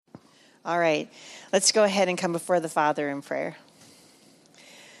All right, let's go ahead and come before the Father in prayer.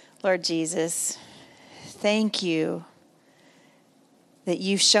 Lord Jesus, thank you that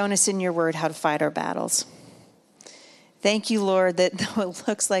you've shown us in your word how to fight our battles. Thank you, Lord, that though it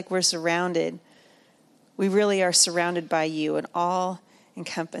looks like we're surrounded, we really are surrounded by you, an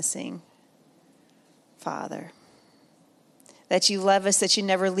all-encompassing Father. That you love us, that you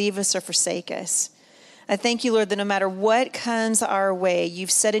never leave us or forsake us. I thank you, Lord, that no matter what comes our way,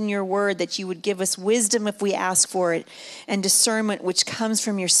 you've said in your word that you would give us wisdom if we ask for it and discernment which comes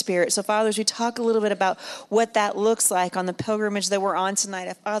from your Spirit. So, Father, as we talk a little bit about what that looks like on the pilgrimage that we're on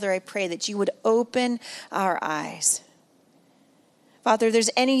tonight, Father, I pray that you would open our eyes. Father, if there's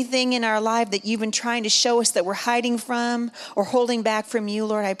anything in our life that you've been trying to show us that we're hiding from or holding back from you,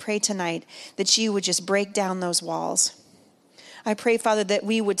 Lord, I pray tonight that you would just break down those walls. I pray, Father, that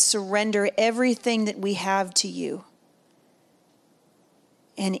we would surrender everything that we have to you.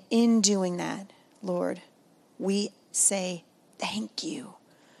 And in doing that, Lord, we say thank you.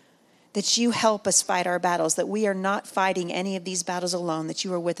 That you help us fight our battles, that we are not fighting any of these battles alone, that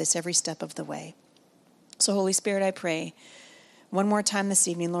you are with us every step of the way. So, Holy Spirit, I pray one more time this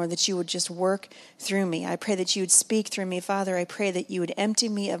evening, Lord, that you would just work through me. I pray that you would speak through me. Father, I pray that you would empty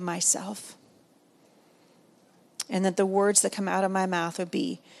me of myself. And that the words that come out of my mouth would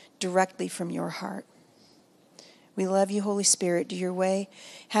be directly from your heart. We love you, Holy Spirit. Do your way.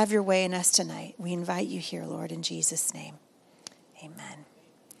 Have your way in us tonight. We invite you here, Lord, in Jesus' name. Amen.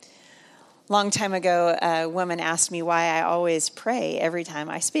 Long time ago, a woman asked me why I always pray every time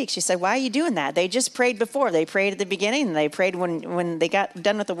I speak. She said, why are you doing that? They just prayed before. They prayed at the beginning, and they prayed when they got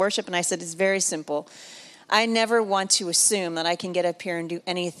done with the worship. And I said, it's very simple. I never want to assume that I can get up here and do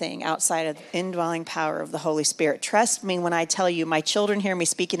anything outside of the indwelling power of the Holy Spirit. Trust me when I tell you, my children hear me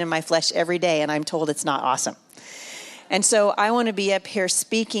speaking in my flesh every day, and I'm told it's not awesome. And so I want to be up here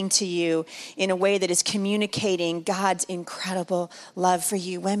speaking to you in a way that is communicating God's incredible love for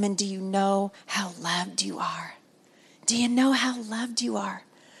you. Women, do you know how loved you are? Do you know how loved you are?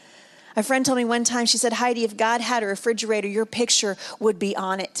 A friend told me one time, she said, Heidi, if God had a refrigerator, your picture would be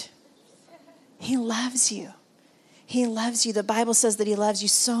on it. He loves you. He loves you. The Bible says that he loves you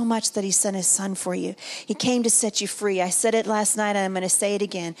so much that he sent his son for you. He came to set you free. I said it last night, and I'm going to say it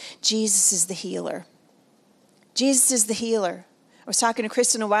again. Jesus is the healer. Jesus is the healer. I was talking to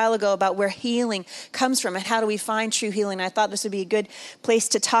Kristen a while ago about where healing comes from and how do we find true healing. I thought this would be a good place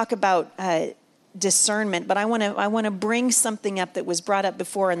to talk about discernment, but I want to bring something up that was brought up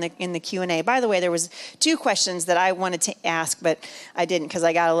before in the Q&A. By the way, there was 2 questions that I wanted to ask, but I didn't because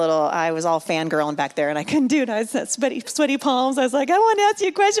I was all fangirling back there and I couldn't do it. I was sweaty palms. I was like, I want to ask you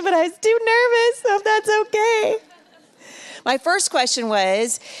a question, but I was too nervous, so if that's okay. My first question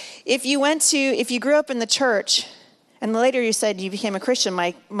was, if you grew up in the church and later you said you became a Christian,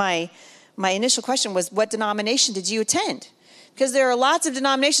 my initial question was, what denomination did you attend? Because there are lots of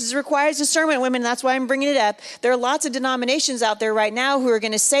denominations. It requires discernment, women. That's why I'm bringing it up. There are lots of denominations out there right now who are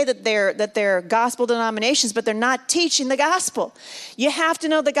going to say that they're gospel denominations, but they're not teaching the gospel. You have to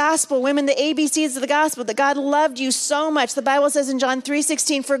know the gospel, women, the ABCs of the gospel, that God loved you so much. The Bible says in John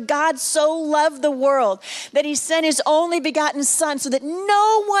 3:16, for God so loved the world that he sent his only begotten son so that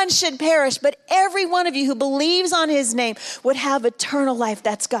no one should perish, but every one of you who believes on his name would have eternal life.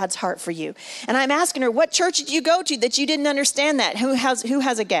 That's God's heart for you. And I'm asking her, what church did you go to that you didn't understand that? Who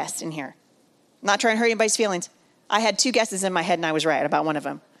has a guess in here? I'm not trying to hurt anybody's feelings. I had 2 guesses in my head and I was right about one of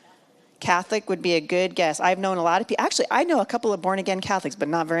them. Catholic would be a good guess. I've known a lot of people. Actually, I know a couple of born-again Catholics, but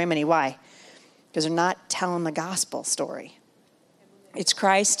not very many. Why? Because they're not telling the gospel story. It's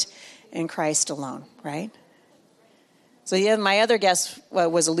Christ and Christ alone, right? So yeah, my other guess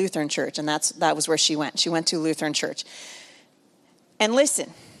was a Lutheran church, and that was where she went. She went to a Lutheran church. And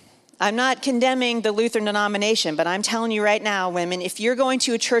listen, I'm not condemning the Lutheran denomination, but I'm telling you right now, women, if you're going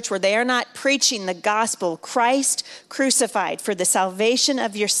to a church where they are not preaching the gospel, Christ crucified for the salvation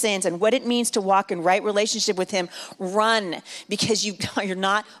of your sins and what it means to walk in right relationship with him, run, because you're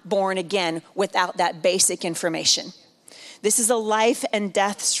not born again without that basic information. This is a life and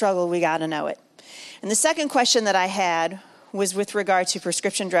death struggle. We got to know it. And the second question that I had was with regard to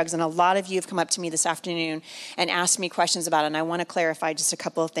prescription drugs, and a lot of you have come up to me this afternoon and asked me questions about it, and I want to clarify just a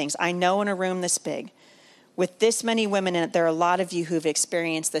couple of things. I know in a room this big, with this many women in it, there are a lot of you who've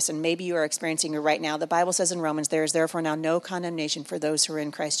experienced this, and maybe you are experiencing it right now. The Bible says in Romans, there is therefore now no condemnation for those who are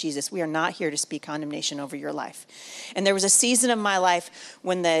in Christ Jesus. We are not here to speak condemnation over your life. And there was a season of my life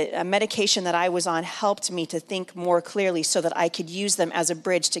when the medication that I was on helped me to think more clearly so that I could use them as a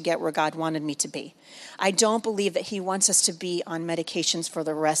bridge to get where God wanted me to be. I don't believe that he wants us to be on medications for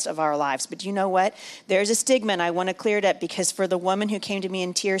the rest of our lives. But you know what? There's a stigma, and I want to clear it up, because for the woman who came to me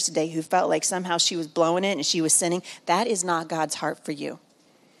in tears today who felt like somehow she was blowing it and she was sinning, that is not God's heart for you.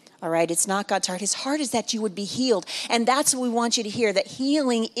 All right? It's not God's heart. His heart is that you would be healed. And that's what we want you to hear, that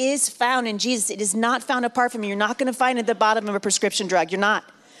healing is found in Jesus. It is not found apart from you. You're not going to find it at the bottom of a prescription drug. You're not.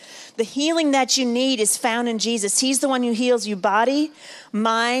 The healing that you need is found in Jesus. He's the one who heals you body,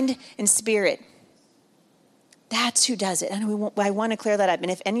 mind, and spirit. That's who does it. And I want to clear that up. And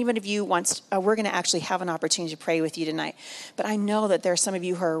if anybody of you wants, we're going to actually have an opportunity to pray with you tonight. But I know that there are some of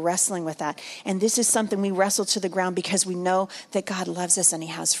you who are wrestling with that. And this is something we wrestle to the ground because we know that God loves us and he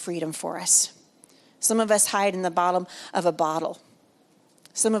has freedom for us. Some of us hide in the bottom of a bottle.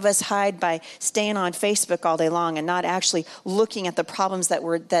 Some of us hide by staying on Facebook all day long and not actually looking at the problems that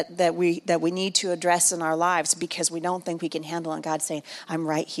we need to address in our lives because we don't think we can handle it. And God's saying, I'm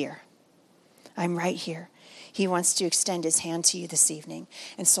right here. I'm right here. He wants to extend his hand to you this evening.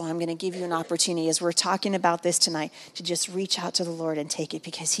 And so I'm going to give you an opportunity as we're talking about this tonight to just reach out to the Lord and take it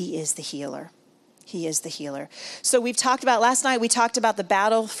because he is the healer. He is the healer. So we've talked about, last night we talked about the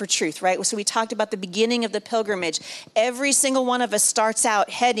battle for truth, right? So we talked about the beginning of the pilgrimage. Every single one of us starts out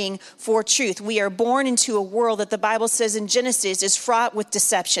heading for truth. We are born into a world that the Bible says in Genesis is fraught with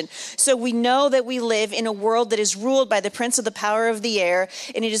deception. So we know that we live in a world that is ruled by the prince of the power of the air,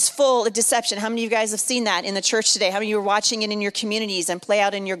 and it is full of deception. How many of you guys have seen that in the church today? How many of you are watching it in your communities and play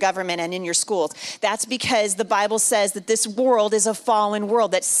out in your government and in your schools? That's because the Bible says that this world is a fallen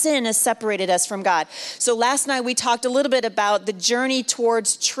world, that sin has separated us from God. So last night we talked a little bit about the journey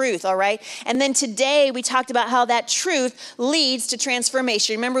towards truth, all right? And then today we talked about how that truth leads to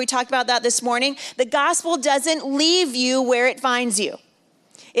transformation. Remember we talked about that this morning? The gospel doesn't leave you where it finds you.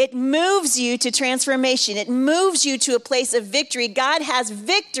 It moves you to transformation. It moves you to a place of victory. God has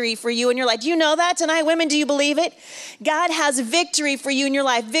victory for you in your life. Do you know that tonight? Women, do you believe it? God has victory for you in your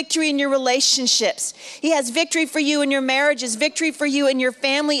life, victory in your relationships. He has victory for you in your marriages, victory for you in your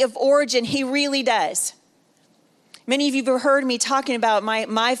family of origin. He really does. Many of you have heard me talking about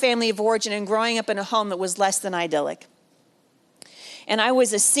my family of origin and growing up in a home that was less than idyllic. And I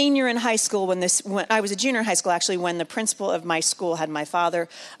was a senior in high school when I was a junior in high school, actually, when the principal of my school had my father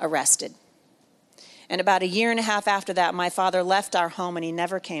arrested. And about a year and a half after that, my father left our home and he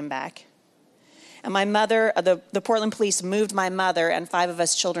never came back. And my mother, the Portland police moved my mother and 5 of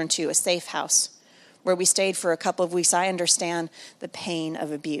us children to a safe house where we stayed for a couple of weeks. I understand the pain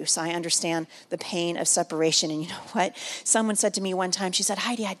of abuse. I understand the pain of separation. And you know what? Someone said to me one time, she said,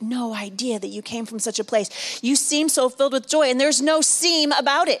 Heidi, I had no idea that you came from such a place. You seem so filled with joy, and there's no seem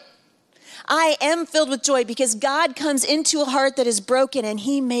about it. I am filled with joy because God comes into a heart that is broken and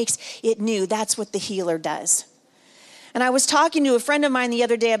he makes it new. That's what the healer does. And I was talking to a friend of mine the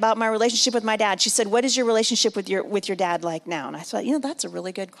other day about my relationship with my dad. She said, what is your relationship with your dad like now? And I thought, that's a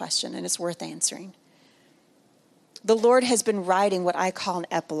really good question and it's worth answering. The Lord has been writing what I call an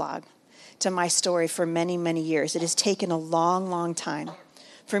epilogue to my story for many, many years. It has taken a long, long time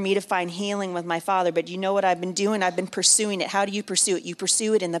for me to find healing with my father. But you know what I've been doing? I've been pursuing it. How do you pursue it? You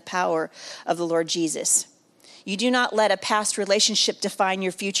pursue it in the power of the Lord Jesus. You do not let a past relationship define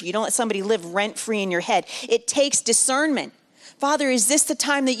your future. You don't let somebody live rent-free in your head. It takes discernment. Father, is this the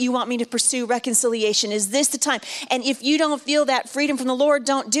time that you want me to pursue reconciliation? Is this the time? And if you don't feel that freedom from the Lord,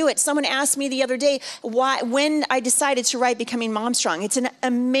 don't do it. Someone asked me the other day when I decided to write Becoming Mom Strong. It's an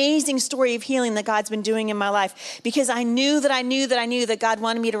amazing story of healing that God's been doing in my life because I knew that God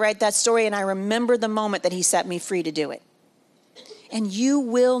wanted me to write that story, and I remember the moment that he set me free to do it. And you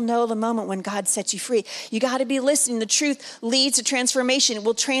will know the moment when God sets you free. You got to be listening. The truth leads to transformation. It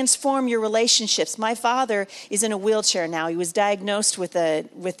will transform your relationships. My father is in a wheelchair now. He was diagnosed with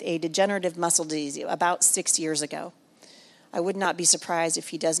a degenerative muscle disease about 6 years ago. I would not be surprised if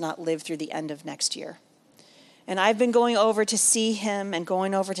he does not live through the end of next year. And I've been going over to see him and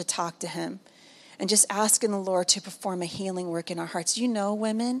going over to talk to him and just asking the Lord to perform a healing work in our hearts. You know,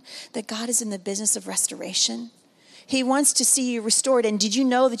 women, that God is in the business of restoration. He wants to see you restored. And did you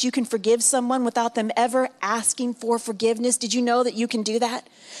know that you can forgive someone without them ever asking for forgiveness? Did you know that you can do that?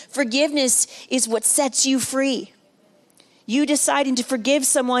 Forgiveness is what sets you free. You deciding to forgive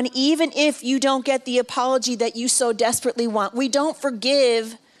someone even if you don't get the apology that you so desperately want. We don't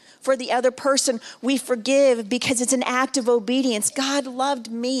forgive for the other person, we forgive because it's an act of obedience. God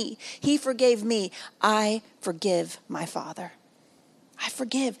loved me. He forgave me. I forgive my Father. I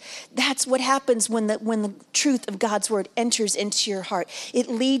forgive. That's what happens when the truth of God's word enters into your heart. It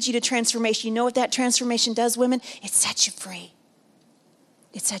leads you to transformation. You know what that transformation does, women? It sets you free.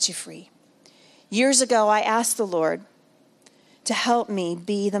 It sets you free. Years ago, I asked the Lord to help me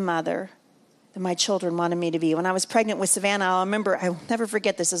be the mother that my children wanted me to be. When I was pregnant with Savannah, I'll never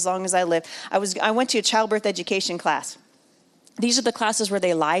forget this as long as I live. I went to a childbirth education class. These are the classes where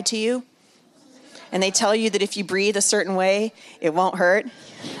they lie to you. And they tell you that if you breathe a certain way, it won't hurt,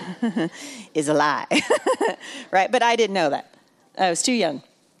 is a lie, right? But I didn't know that. I was too young.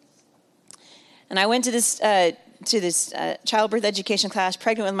 And I went to this childbirth education class,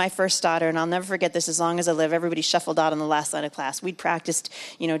 pregnant with my first daughter, and I'll never forget this as long as I live. Everybody shuffled out on the last line of class. We'd practiced,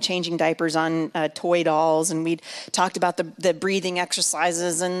 changing diapers on toy dolls, and we'd talked about the breathing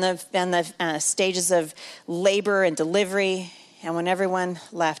exercises and the stages of labor and delivery. And when everyone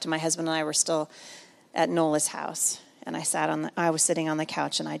left, my husband and I were still at Nola's house, and I was sitting on the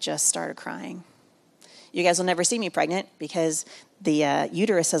couch, and I just started crying. You guys will never see me pregnant because the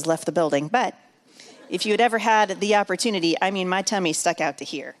uterus has left the building, but if you had ever had the opportunity, my tummy stuck out to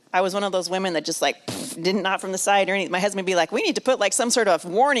here. I was one of those women that just didn't, not from the side or anything. My husband would be like, we need to put some sort of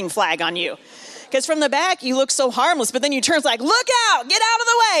warning flag on you. Because from the back, you look so harmless, but then you turn, it's like, look out, get out of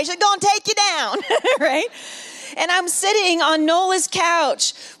the way. She's going to take you down, right? And I'm sitting on Nola's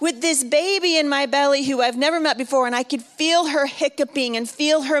couch with this baby in my belly who I've never met before, and I could feel her hiccuping and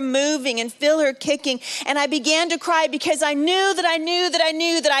feel her moving and feel her kicking. And I began to cry because I knew that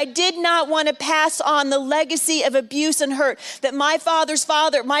I did not want to pass on the legacy of abuse and hurt that my father's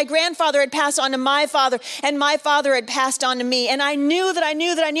father, my grandfather had passed on to my father, and my father had passed on to me. And I knew that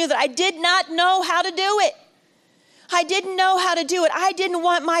I did not know how to do it. I didn't know how to do it. I didn't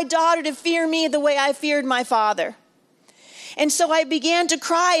want my daughter to fear me the way I feared my father. And so I began to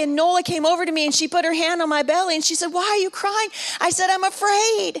cry, and Nola came over to me, and she put her hand on my belly, and she said, why are you crying? I said, I'm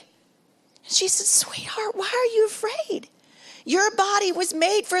afraid. And she said, sweetheart, why are you afraid? Your body was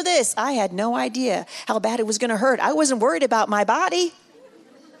made for this. I had no idea how bad it was going to hurt. I wasn't worried about my body.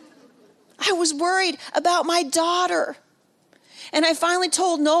 I was worried about my daughter. And I finally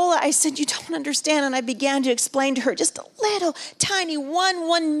told Nola, I said, you don't understand. And I began to explain to her just a little tiny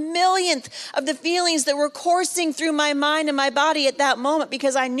 1/1,000,000th of the feelings that were coursing through my mind and my body at that moment,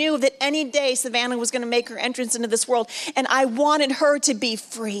 because I knew that any day Savannah was going to make her entrance into this world, and I wanted her to be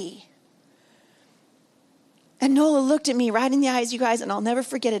free. And Nola looked at me right in the eyes, you guys, and I'll never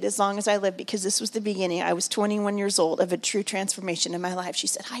forget it as long as I live, because this was the beginning. I was 21 years old of a true transformation in my life. She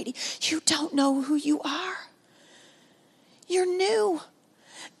said, Heidi, you don't know who you are. You're new.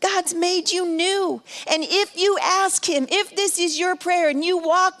 God's made you new. And if you ask him, if this is your prayer and you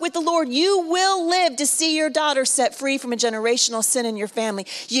walk with the Lord, you will live to see your daughter set free from a generational sin in your family.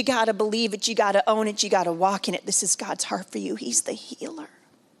 You got to believe it. You got to own it. You got to walk in it. This is God's heart for you. He's the healer.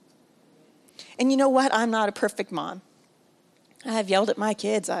 And you know what? I'm not a perfect mom. I've yelled at my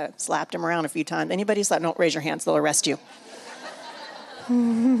kids. I've slapped them around a few times. Anybody slapped? Don't raise your hands. They'll arrest you.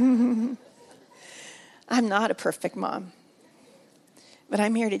 I'm not a perfect mom. But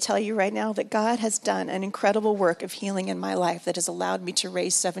I'm here to tell you right now that God has done an incredible work of healing in my life that has allowed me to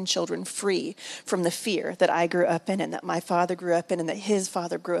raise 7 children free from the fear that I grew up in and that my father grew up in and that his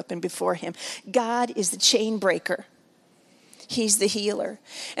father grew up in before him. God is the chain breaker. He's the healer.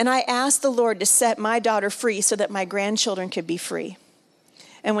 And I asked the Lord to set my daughter free so that my grandchildren could be free.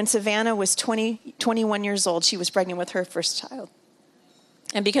 And when Savannah was 21 years old, she was pregnant with her first child.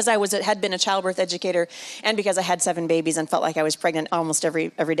 And because I had been a childbirth educator, and because I had 7 babies and felt like I was pregnant almost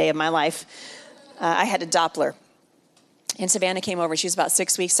every day of my life, I had a Doppler. And Savannah came over. She was about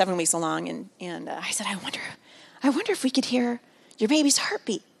 7 weeks along, and I said, I wonder if we could hear your baby's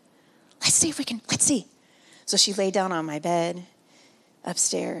heartbeat. Let's see. So she laid down on my bed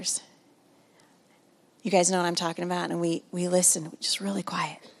upstairs. You guys know what I'm talking about, and we listened, just really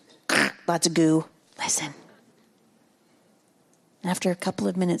quiet. Lots of goo. Listen. And after a couple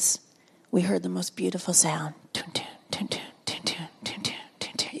of minutes, we heard the most beautiful sound. Toon, toon, toon, toon, toon, toon, toon, toon,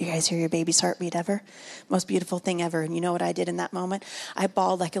 toon, toon. You guys hear your baby's heartbeat ever? Most beautiful thing ever. And you know what I did in that moment? I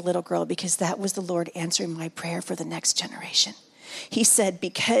bawled like a little girl, because that was the Lord answering my prayer for the next generation. He said,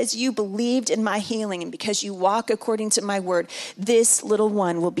 because you believed in my healing and because you walk according to my word, this little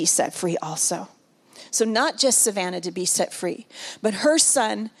one will be set free also. So not just Savannah to be set free, but her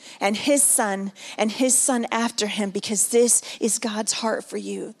son and his son and his son after him, because this is God's heart for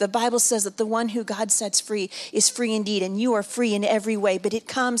you. The Bible says that the one who God sets free is free indeed, and you are free in every way, but it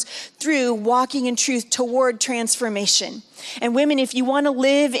comes through walking in truth toward transformation. And women, if you want to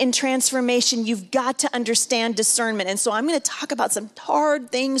live in transformation, you've got to understand discernment. And so I'm going to talk about some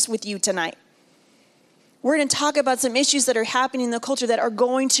hard things with you tonight. We're going to talk about some issues that are happening in the culture that are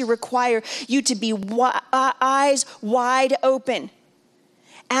going to require you to be eyes wide open,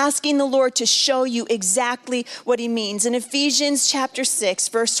 asking the Lord to show you exactly what he means. In Ephesians chapter 6,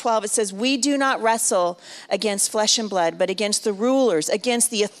 verse 12, it says, "We do not wrestle against flesh and blood, but against the rulers, against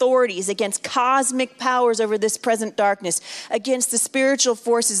the authorities, against cosmic powers over this present darkness, against the spiritual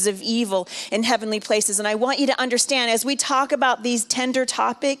forces of evil in heavenly places." And I want you to understand, as we talk about these tender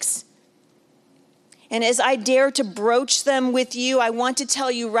topics, and as I dare to broach them with you, I want to tell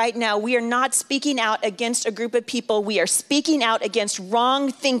you right now, we are not speaking out against a group of people. We are speaking out against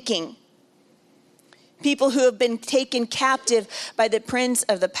wrong thinking. People who have been taken captive by the prince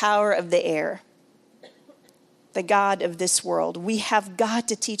of the power of the air, the God of this world. We have got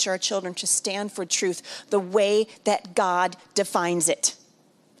to teach our children to stand for truth the way that God defines it.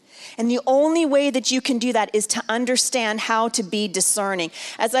 And the only way that you can do that is to understand how to be discerning.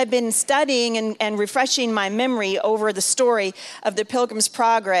 As I've been studying and refreshing my memory over the story of the Pilgrim's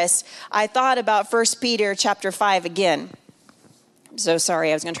Progress, I thought about 1 Peter chapter 5 again. I'm so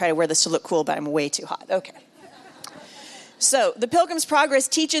sorry. I was going to try to wear this to look cool, but I'm way too hot. Okay. So the Pilgrim's Progress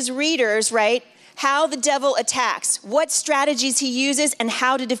teaches readers, right, how the devil attacks, what strategies he uses, and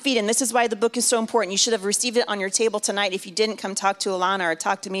how to defeat him. This is why the book is so important. You should have received it on your table tonight. If you didn't, come talk to Alana or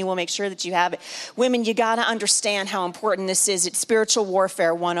talk to me. We'll make sure that you have it. Women, you got to understand how important this is. It's spiritual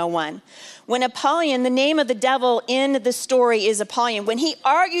warfare 101. When Apollyon, the name of the devil in the story is Apollyon, when he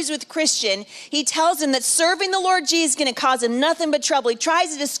argues with Christian, he tells him that serving the Lord Jesus is going to cause him nothing but trouble. He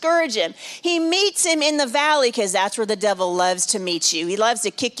tries to discourage him. He meets him in the valley, because that's where the devil loves to meet you. He loves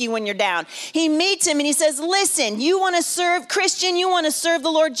to kick you when you're down. He meets him and he says, "Listen, you want to serve Christian, you want to serve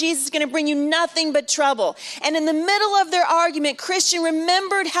the Lord Jesus, is going to bring you nothing but trouble." And in the middle of their argument, Christian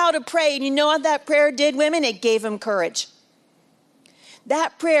remembered how to pray. And you know what that prayer did, women? It gave him courage.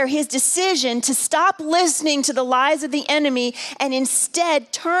 That prayer, his decision to stop listening to the lies of the enemy and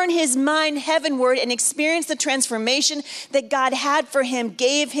instead turn his mind heavenward and experience the transformation that God had for him,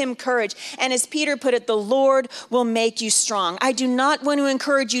 gave him courage. And as Peter put it, the Lord will make you strong. I do not want to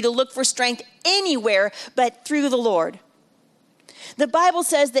encourage you to look for strength anywhere but through the Lord. The Bible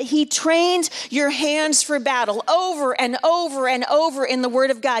says that he trains your hands for battle over and over and over in the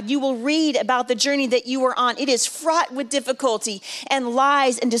Word of God. You will read about the journey that you are on. It is fraught with difficulty and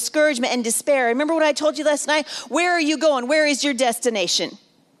lies and discouragement and despair. Remember what I told you last night? Where are you going? Where is your destination?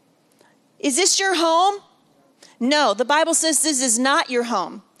 Is this your home? No, the Bible says this is not your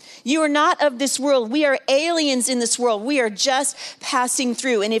home. You are not of this world. We are aliens in this world. We are just passing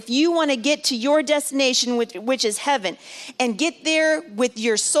through. And if you want to get to your destination, which is heaven, and get there with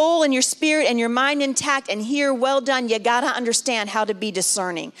your soul and your spirit and your mind intact and hear, "Well done," you got to understand how to be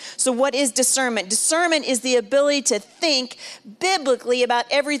discerning. So what is discernment? Discernment is the ability to think biblically about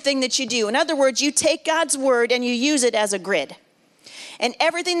everything that you do. In other words, you take God's word and you use it as a grid. And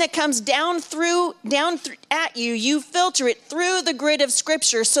everything that comes down at you, you filter it through the grid of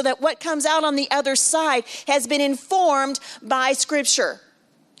Scripture so that what comes out on the other side has been informed by Scripture.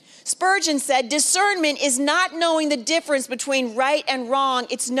 Spurgeon said, discernment is not knowing the difference between right and wrong.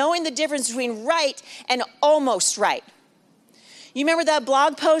 It's knowing the difference between right and almost right. You remember that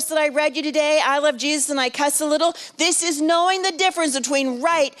blog post that I read you today? I love Jesus and I cuss a little. This is knowing the difference between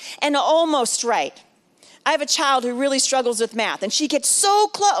right and almost right. I have a child who really struggles with math, and she gets so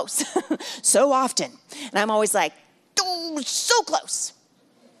close so often. And I'm always like, "Oh, so close."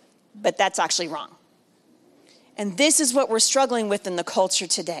 But that's actually wrong. And this is what we're struggling with in the culture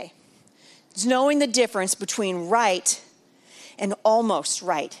today. It's knowing the difference between right and almost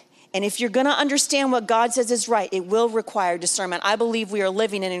right. And if you're going to understand what God says is right, it will require discernment. I believe we are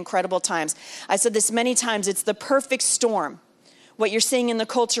living in incredible times. I said this many times. It's the perfect storm. What you're seeing in the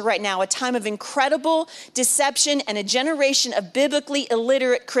culture right now, a time of incredible deception and a generation of biblically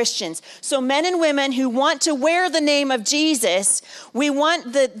illiterate Christians. So men and women who want to wear the name of Jesus, we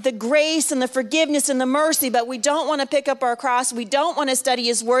want the grace and the forgiveness and the mercy, but we don't want to pick up our cross. We don't want to study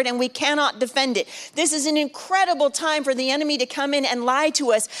his word, and we cannot defend it. This is an incredible time for the enemy to come in and lie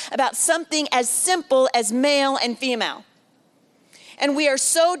to us about something as simple as male and female. And we are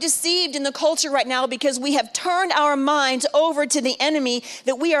so deceived in the culture right now because we have turned our minds over to the enemy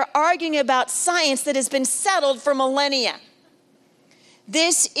that we are arguing about science that has been settled for millennia.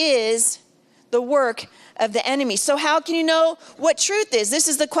 This is the work of the enemy. So how can you know what truth is? This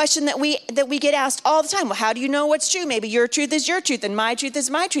is the question that we get asked all the time. Well, how do you know what's true? Maybe your truth is your truth and my truth is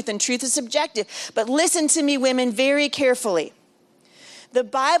my truth and truth is subjective. But listen to me, women, very carefully. The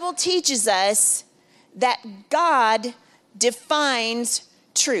Bible teaches us that God defines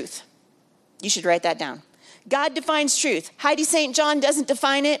truth. You should write that down. God defines truth. Heidi St. John doesn't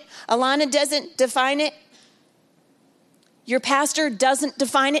define it. Alana doesn't define it. Your pastor doesn't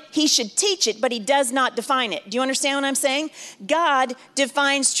define it. He should teach it, but he does not define it. Do you understand what I'm saying? God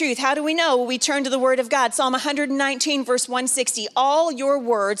defines truth. How do we know? Well, we turn to the word of God. Psalm 119, verse 160. All your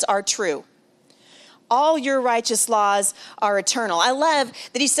words are true. All your righteous laws are eternal. I love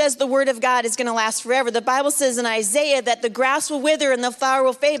that he says the word of God is going to last forever. The Bible says in Isaiah that the grass will wither and the flower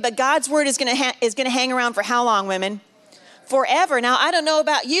will fade, but God's word is going to hang around for how long, women? Forever. Now, I don't know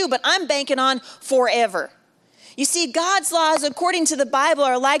about you, but I'm banking on forever. You see, God's laws, according to the Bible,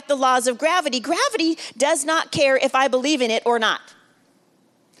 are like the laws of gravity. Gravity does not care if I believe in it or not.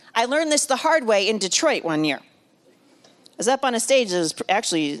 I learned this the hard way in Detroit one year. I was up on a stage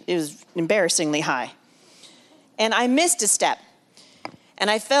that was embarrassingly high. And I missed a step. And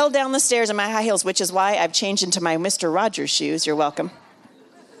I fell down the stairs in my high heels, which is why I've changed into my Mr. Rogers shoes. You're welcome.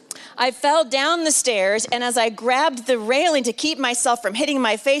 I fell down the stairs, and as I grabbed the railing to keep myself from hitting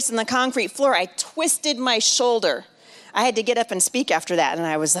my face in the concrete floor, I twisted my shoulder. I had to get up and speak after that, and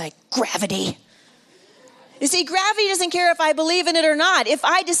I was like, gravity. You see, gravity doesn't care if I believe in it or not. If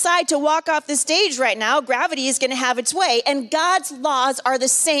I decide to walk off the stage right now, gravity is going to have its way. And God's laws are the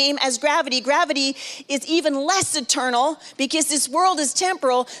same as gravity. Gravity is even less eternal because this world is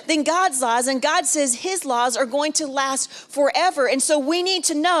temporal than God's laws. And God says his laws are going to last forever. And so we need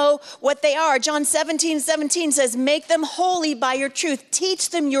to know what they are. John 17:17 says, make them holy by your truth. Teach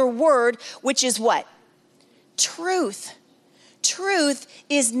them your word, which is what? Truth. Truth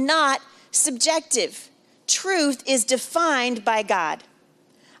is not subjective. Truth is defined by God.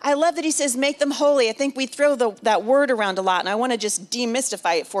 I love that he says, make them holy. I think we throw that word around a lot, and I want to just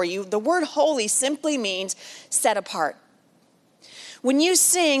demystify it for you. The word holy simply means set apart. When you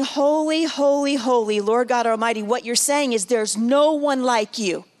sing, holy, holy, holy, Lord God Almighty, what you're saying is there's no one like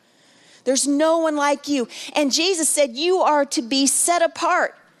you. There's no one like you. And Jesus said, you are to be set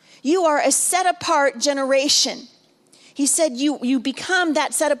apart. You are a set apart generation. He said you become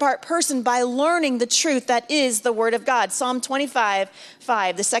that set-apart person by learning the truth that is the word of God. Psalm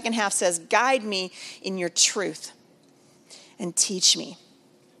 25:5, the second half says, guide me in your truth and teach me.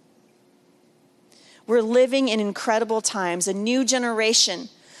 We're living in incredible times, a new generation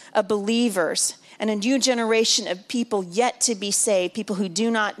of believers and a new generation of people yet to be saved, people who do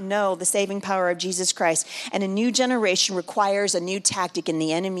not know the saving power of Jesus Christ. And a new generation requires a new tactic, and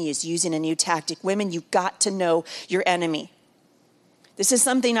the enemy is using a new tactic. Women, you've got to know your enemy. This is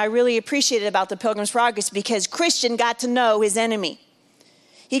something I really appreciated about the Pilgrim's Progress because Christian got to know his enemy.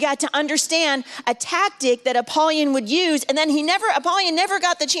 He got to understand a tactic that Apollyon would use, and then Apollyon never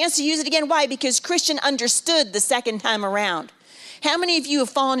got the chance to use it again. Why? Because Christian understood the second time around. How many of you have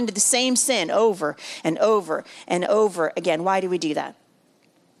fallen into the same sin over and over and over again? Why do we do that?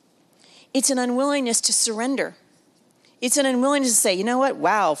 It's an unwillingness to surrender. It's an unwillingness to say, you know what?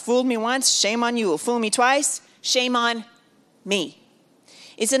 Wow, fooled me once, shame on you. Fool me twice, shame on me.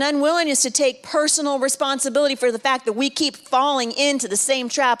 It's an unwillingness to take personal responsibility for the fact that we keep falling into the same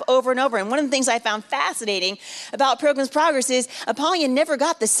trap over and over. And one of the things I found fascinating about Pilgrim's Progress is Apollyon never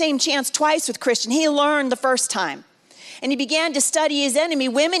got the same chance twice with Christian. He learned the first time. And he began to study his enemy.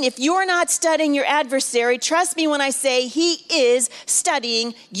 Women, if you're not studying your adversary, trust me when I say he is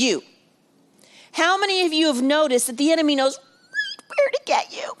studying you. How many of you have noticed that the enemy knows where to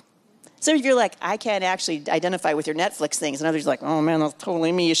get you? Some of you are like, I can't actually identify with your Netflix things. And others are like, oh man, that's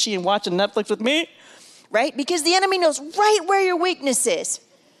totally me. Is she watching Netflix with me? Right? Because the enemy knows right where your weakness is.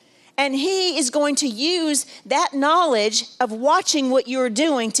 And he is going to use that knowledge of watching what you're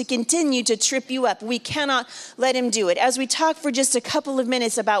doing to continue to trip you up. We cannot let him do it. As we talk for just a couple of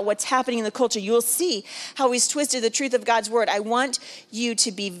minutes about what's happening in the culture, you'll see how he's twisted the truth of God's word. I want you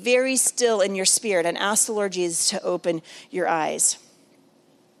to be very still in your spirit and ask the Lord Jesus to open your eyes.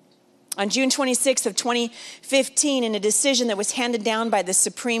 On June 26th of 2015, in a decision that was handed down by the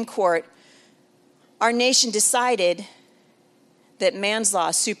Supreme Court, our nation decided that man's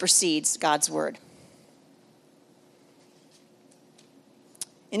law supersedes God's word.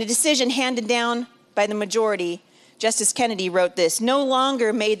 In a decision handed down by the majority, Justice Kennedy wrote this: no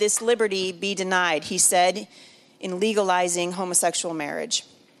longer may this liberty be denied, he said, in legalizing homosexual marriage.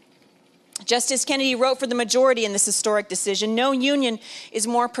 Justice Kennedy wrote for the majority in this historic decision, no union is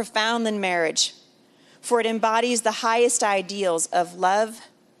more profound than marriage, for it embodies the highest ideals of love,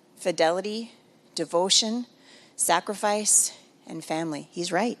 fidelity, devotion, sacrifice, and family.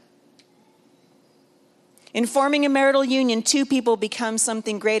 He's right. In forming a marital union, two people become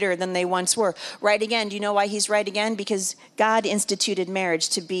something greater than they once were. Right again. Do you know why he's right again? Because God instituted marriage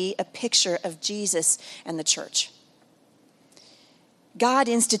to be a picture of Jesus and the church. God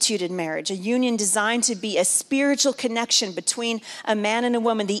instituted marriage, a union designed to be a spiritual connection between a man and a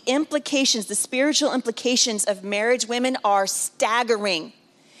woman. The implications, the spiritual implications of marriage, women, are staggering.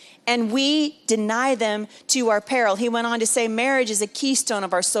 And we deny them to our peril. He went on to say marriage is a keystone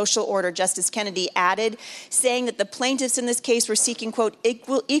of our social order, Justice Kennedy added, saying that the plaintiffs in this case were seeking, quote,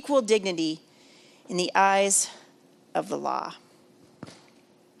 equal dignity in the eyes of the law.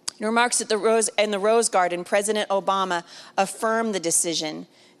 In remarks at the Rose Garden, President Obama affirmed the decision,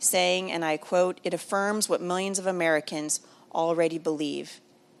 saying, and I quote, "It affirms what millions of Americans already believe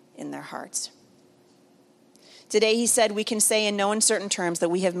in their hearts." Today, he said, we can say in no uncertain terms that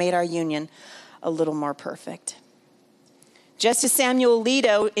we have made our union a little more perfect. Justice Samuel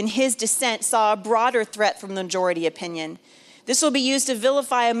Alito, in his dissent, saw a broader threat from the majority opinion. This will be used to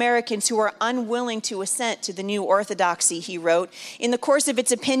vilify Americans who are unwilling to assent to the new orthodoxy, he wrote. In the course of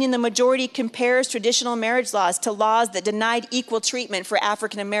its opinion, the majority compares traditional marriage laws to laws that denied equal treatment for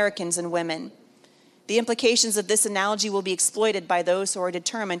African Americans and women. The implications of this analogy will be exploited by those who are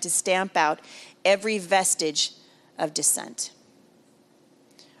determined to stamp out every vestige of dissent.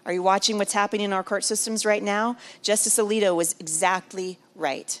 Are you watching what's happening in our court systems right now? Justice Alito was exactly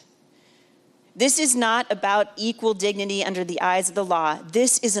right. This is not about equal dignity under the eyes of the law.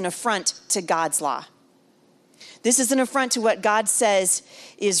 This is an affront to God's law. This is an affront to what God says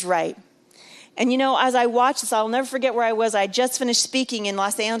is right. And you know, as I watched this, I'll never forget where I was. I had just finished speaking in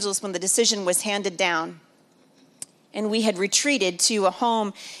Los Angeles when the decision was handed down. And we had retreated to a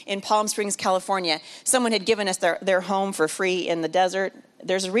home in Palm Springs, California. Someone had given us their home for free in the desert.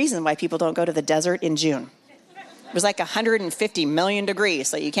 There's a reason why people don't go to the desert in June. It was like 150 million degrees.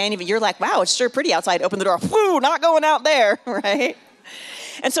 So you can't even, you're like, wow, it's sure pretty outside. Open the door. Whoo, not going out there, right?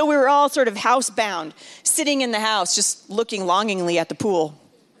 And so we were all sort of housebound, sitting in the house, just looking longingly at the pool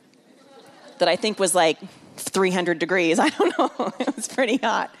that I think was like 300 degrees. I don't know. It was pretty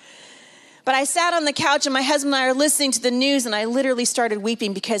hot. But I sat on the couch and my husband and I were listening to the news and I literally started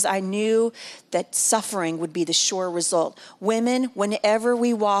weeping because I knew that suffering would be the sure result. Women, whenever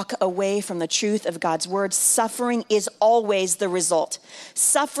we walk away from the truth of God's word, suffering is always the result.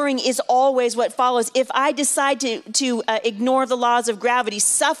 Suffering is always what follows. If I decide to ignore the laws of gravity,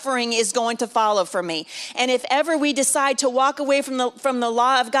 suffering is going to follow for me. And if ever we decide to walk away from the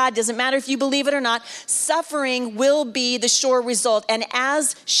law of God, doesn't matter if you believe it or not, suffering will be the sure result. And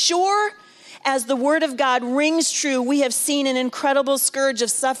as sure as the word of God rings true, we have seen an incredible scourge of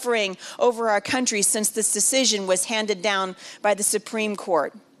suffering over our country since this decision was handed down by the Supreme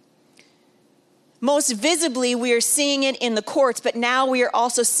Court. Most visibly, we are seeing it in the courts, but now we are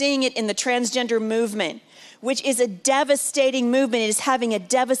also seeing it in the transgender movement, which is a devastating movement. It is having a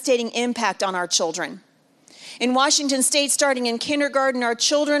devastating impact on our children. In Washington state, starting in kindergarten, our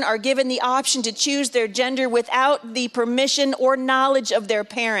children are given the option to choose their gender without the permission or knowledge of their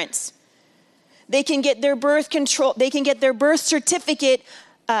parents. They can get their birth control. They can get their birth certificate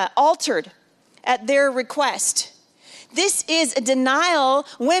altered at their request. This is a denial,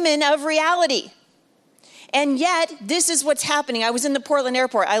 women, of reality. And yet, this is what's happening. I was in the Portland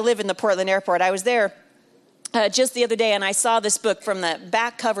airport. I live in the Portland airport. I was there just the other day, and I saw this book from the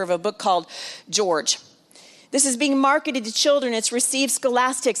back cover of a book called George. This is being marketed to children. It's received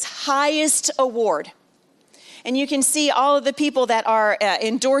Scholastic's highest award. And you can see all of the people that are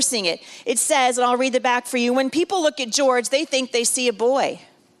endorsing it. It says, and I'll read the back for you, when people look at George, they think they see a boy.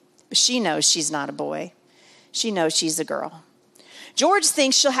 But she knows she's not a boy. She knows she's a girl. George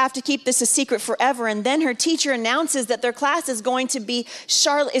thinks she'll have to keep this a secret forever, and then her teacher announces that their class is going to be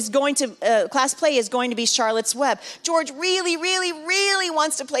class play is going to be Charlotte's Web. George really, really, really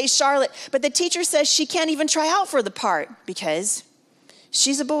wants to play Charlotte, but the teacher says she can't even try out for the part because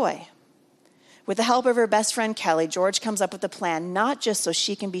she's a boy. With the help of her best friend, Kelly, George comes up with a plan, not just so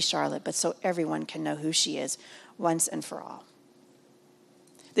she can be Charlotte, but so everyone can know who she is once and for all.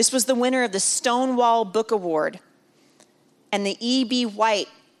 This was the winner of the Stonewall Book Award and the E.B. White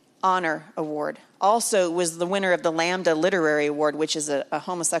Honor Award. Also was the winner of the Lambda Literary Award, which is a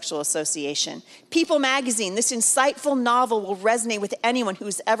homosexual association. People magazine, this insightful novel will resonate with anyone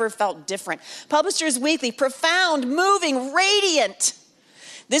who's ever felt different. Publishers Weekly, profound, moving, radiant.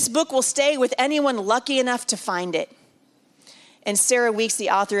 This book will stay with anyone lucky enough to find it. And Sarah Weeks, the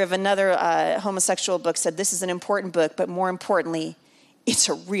author of another homosexual book, said this is an important book, but more importantly, it's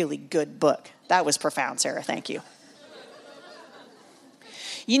a really good book. That was profound, Sarah. Thank you.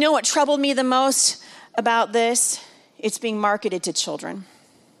 You know what troubled me the most about this? It's being marketed to children.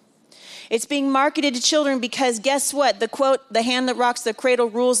 It's being marketed to children because guess what? The quote, the hand that rocks the cradle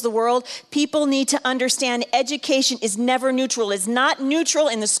rules the world. People need to understand education is never neutral. It's not neutral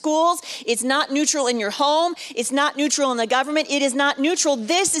in the schools. It's not neutral in your home. It's not neutral in the government. It is not neutral.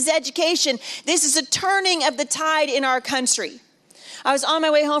 This is education. This is a turning of the tide in our country. I was on my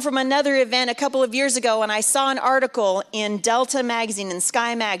way home from another event a couple of years ago, and I saw an article in Delta magazine and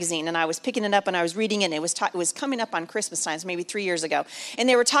Sky magazine, and I was picking it up and I was reading it, and it was coming up on Christmas times, maybe 3 years ago. And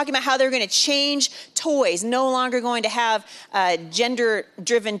they were talking about how they're going to change toys, no longer going to have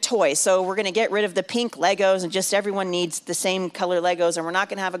gender-driven toys. So we're going to get rid of the pink Legos, and just everyone needs the same color Legos, and we're not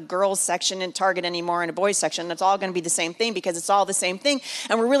going to have a girls section in Target anymore and a boys section. It's all going to be the same thing because it's all the same thing.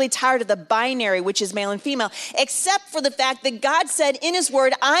 And we're really tired of the binary, which is male and female, except for the fact that God said in his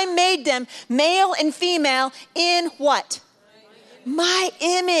word, I made them male and female in what? My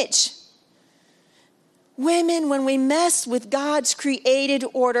image. Women, when we mess with God's created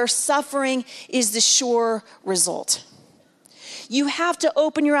order, suffering is the sure result. You have to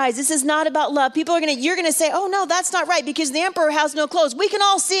open your eyes. This is not about love. You're going to say, oh no, that's not right because the emperor has no clothes. We can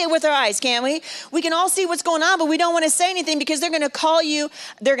all see it with our eyes, can't we? We can all see what's going on, but we don't want to say anything because they're going to call you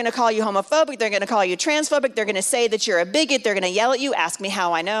homophobic. They're going to call you transphobic. They're going to say that you're a bigot. They're going to yell at you. Ask me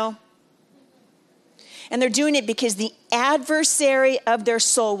how I know. And they're doing it because the adversary of their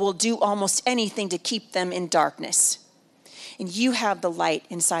soul will do almost anything to keep them in darkness. And you have the light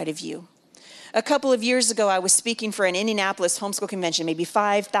inside of you. A couple of years ago, I was speaking for an Indianapolis homeschool convention, maybe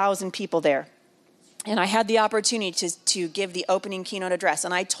 5,000 people there. And I had the opportunity to give the opening keynote address.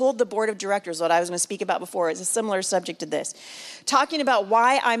 And I told the board of directors what I was going to speak about before. It's a similar subject to this. Talking about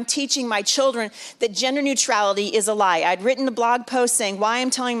why I'm teaching my children that gender neutrality is a lie. I'd written a blog post saying why I'm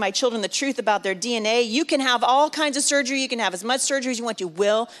telling my children the truth about their DNA. You can have all kinds of surgery. You can have as much surgery as you want to.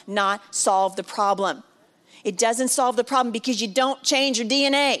 Will not solve the problem. It doesn't solve the problem because you don't change your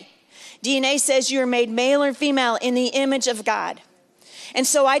DNA. DNA says you're made male or female in the image of God. And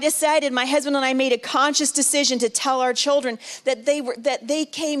so I decided, my husband and I made a conscious decision to tell our children that they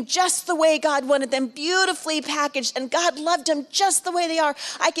came just the way God wanted them, beautifully packaged, and God loved them just the way they are.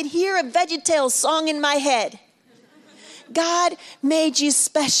 I could hear a VeggieTales song in my head. God made you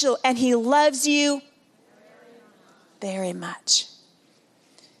special, and he loves you very much.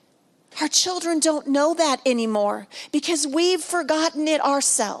 Our children don't know that anymore because we've forgotten it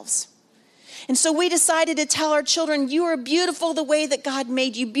ourselves. And so we decided to tell our children, you are beautiful the way that God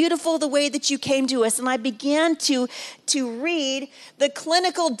made you, beautiful the way that you came to us. And I began to read the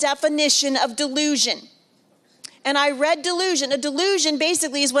clinical definition of delusion. And I read delusion. A delusion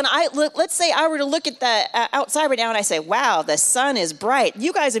basically is when let's say I were to look at the outside right now and I say, wow, the sun is bright.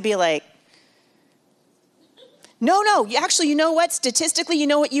 You guys would be like, no. Actually, you know what? Statistically, you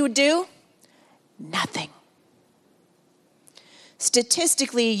know what you would do? Nothing.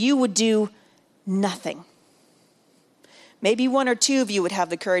 Statistically, you would do nothing. Maybe one or two of you would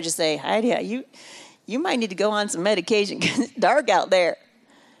have the courage to say, Heidi, you might need to go on some medication because it's dark out there.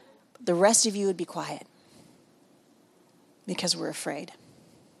 But the rest of you would be quiet because we're afraid.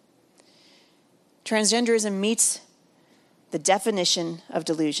 Transgenderism meets the definition of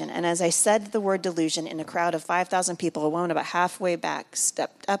delusion. And as I said the word delusion in a crowd of 5,000 people, a woman about halfway back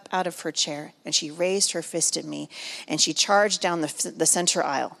stepped up out of her chair and she raised her fist at me and she charged down the center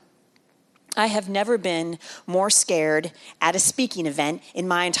aisle. I have never been more scared at a speaking event in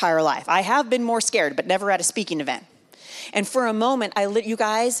my entire life. I have been more scared, but never at a speaking event. And for a moment, you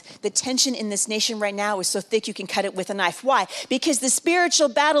guys, the tension in this nation right now is so thick you can cut it with a knife. Why? Because the spiritual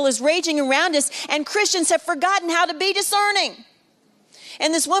battle is raging around us, and Christians have forgotten how to be discerning.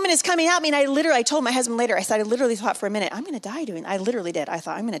 And this woman is coming at me, and I told my husband later, I said, I literally thought for a minute, I'm going to die doing this. I literally did. I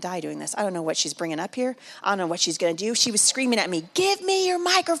thought, I'm going to die doing this. I don't know what she's bringing up here. I don't know what she's going to do. She was screaming at me, give me your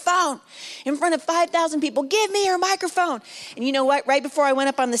microphone. In front of 5,000 people, give me your microphone. And you know what? Right before I went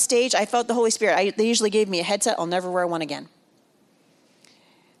up on the stage, I felt the Holy Spirit. They usually gave me a headset. I'll never wear one again.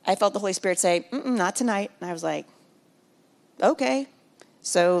 I felt the Holy Spirit say, not tonight. And I was like, okay.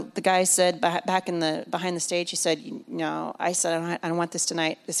 So the guy said behind the stage, he said, no, I said, I don't want this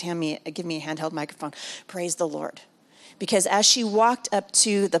tonight. Just give me a handheld microphone. Praise the Lord. Because as she walked up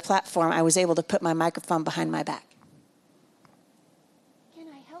to the platform, I was able to put my microphone behind my back. Can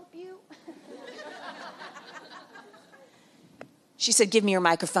I help you? She said, give me your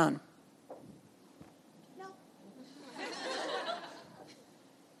microphone. No.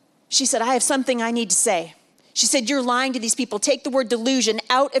 She said, I have something I need to say. She said, you're lying to these people. Take the word delusion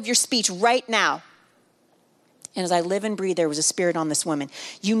out of your speech right now. And as I live and breathe, there was a spirit on this woman.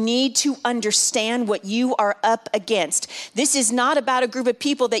 You need to understand what you are up against. This is not about a group of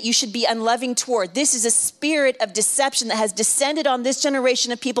people that you should be unloving toward. This is a spirit of deception that has descended on this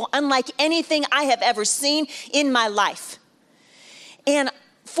generation of people unlike anything I have ever seen in my life. And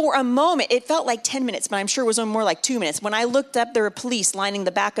for a moment, it felt like 10 minutes, but I'm sure it was more like 2 minutes. When I looked up, there were police lining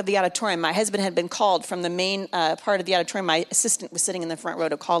the back of the auditorium. My husband had been called from the main part of the auditorium. My assistant was sitting in the front row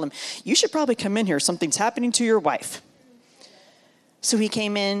to call him. You should probably come in here. Something's happening to your wife. So he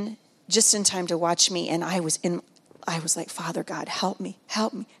came in just in time to watch me, and I was like, Father God, help me,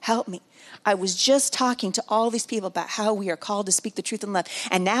 help me, help me. I was just talking to all these people about how we are called to speak the truth in love.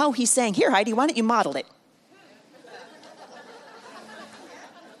 And now he's saying, here, Heidi, why don't you model it?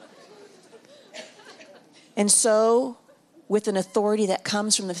 And so, with an authority that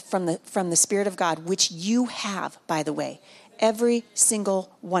comes from the Spirit of God, which you have, by the way, every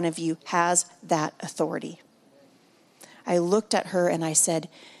single one of you has that authority. I looked at her and I said,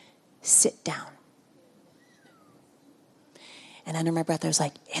 sit down. And under my breath, I was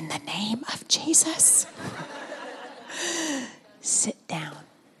like, in the name of Jesus, sit down.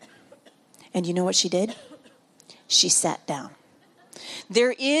 And you know what she did? She sat down.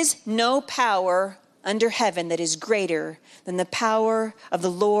 There is no power under heaven that is greater than the power of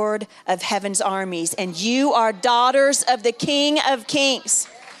the Lord of heaven's armies. And you are daughters of the King of Kings.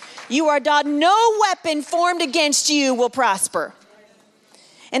 You are no weapon formed against you will prosper.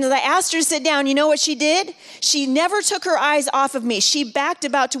 And as I asked her to sit down, you know what she did? She never took her eyes off of me. She backed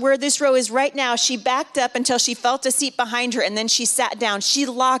about to where this row is right now. She backed up until she felt a seat behind her, and then she sat down. She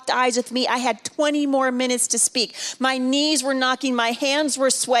locked eyes with me. I had 20 more minutes to speak. My knees were knocking. My hands were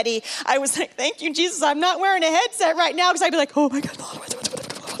sweaty. I was like, thank you, Jesus. I'm not wearing a headset right now, because I'd be like, oh my God.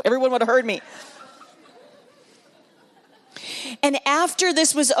 Everyone would have heard me. And after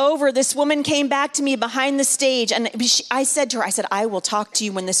this was over, this woman came back to me behind the stage, and I said to her, I will talk to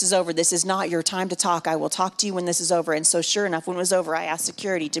you when this is over. This is not your time to talk. I will talk to you when this is over. And so sure enough, when it was over, I asked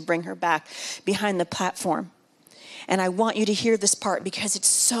security to bring her back behind the platform. And I want you to hear this part because it's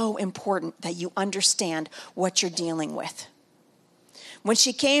so important that you understand what you're dealing with. When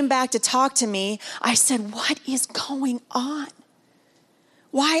she came back to talk to me, I said, what is going on?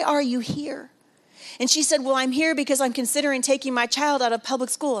 Why are you here? And she said, well, I'm here because I'm considering taking my child out of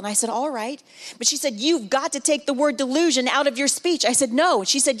public school. And I said, all right. But she said, you've got to take the word delusion out of your speech. I said, no. And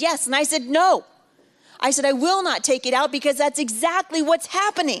she said, yes. And I said, no. I said, I will not take it out because that's exactly what's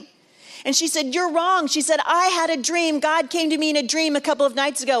happening. And she said, you're wrong. She said, I had a dream. God came to me in a dream a couple of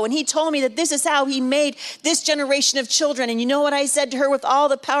nights ago, and he told me that this is how he made this generation of children. And you know what I said to her with all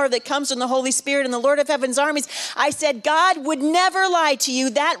the power that comes from the Holy Spirit and the Lord of heaven's armies? I said, God would never lie to you.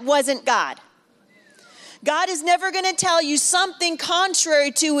 That wasn't God. God is never going to tell you something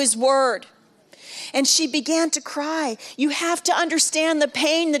contrary to his word. And she began to cry. You have to understand the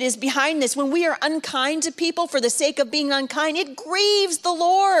pain that is behind this. When we are unkind to people for the sake of being unkind, it grieves the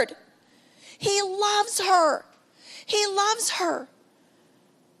Lord. He loves her. He loves her.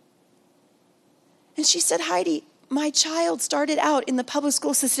 And she said, Heidi, my child started out in the public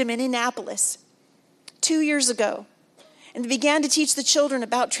school system in Indianapolis 2 years ago. And began to teach the children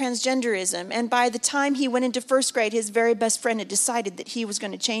about transgenderism. And by the time he went into first grade, his very best friend had decided that he was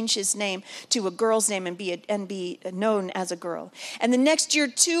going to change his name to a girl's name and be known as a girl. And the next year,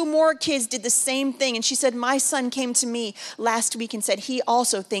 2 more kids did the same thing. And she said, my son came to me last week and said he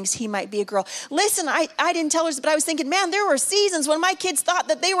also thinks he might be a girl. Listen, I didn't tell her this, but I was thinking, man, there were seasons when my kids thought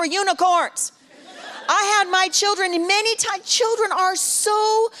that they were unicorns. I had my children, and many times children are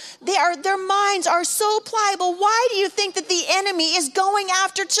their minds are so pliable. Why do you think that the enemy is going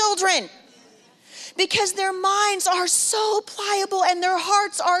after children? Because their minds are so pliable and their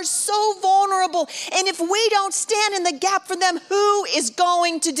hearts are so vulnerable. And if we don't stand in the gap for them, who is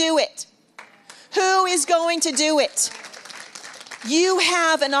going to do it? Who is going to do it? You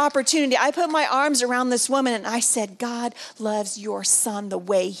have an opportunity. I put my arms around this woman and I said, God loves your son the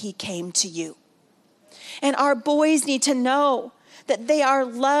way he came to you. And our boys need to know that they are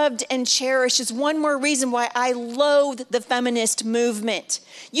loved and cherished. Is one more reason why I loathe the feminist movement.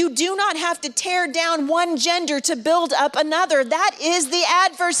 You do not have to tear down one gender to build up another. That is the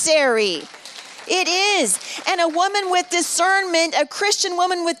adversary. It is. And a woman with discernment, a Christian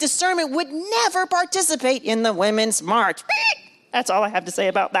woman with discernment, would never participate in the Women's March. That's all I have to say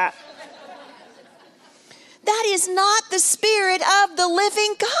about that. That is not the spirit of the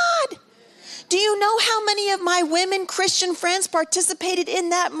living God. Do you know how many of my women Christian friends participated in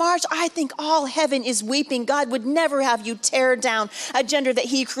that march? I think all heaven is weeping. God would never have you tear down a gender that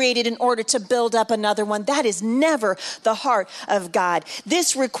he created in order to build up another one. That is never the heart of God.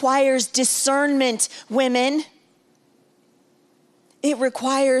 This requires discernment, women. It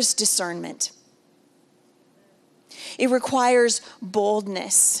requires discernment. It requires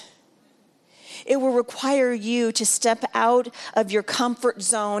boldness. It will require you to step out of your comfort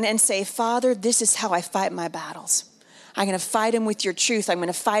zone and say, Father, this is how I fight my battles. I'm going to fight him with your truth. I'm going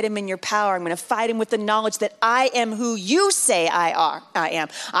to fight him in your power. I'm going to fight him with the knowledge that I am who you say I am.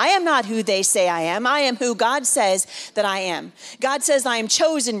 I am not who they say I am. I am who God says that I am. God says I am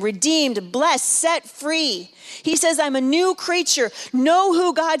chosen, redeemed, blessed, set free. He says I'm a new creature. Know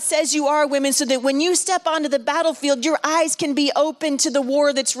who God says you are, women, so that when you step onto the battlefield, your eyes can be open to the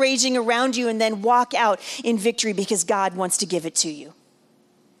war that's raging around you and then walk out in victory because God wants to give it to you.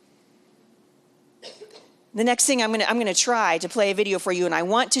 The next thing I'm going to try to play a video for you, and I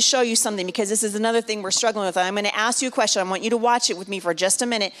want to show you something because this is another thing we're struggling with. I'm going to ask you a question. I want you to watch it with me for just a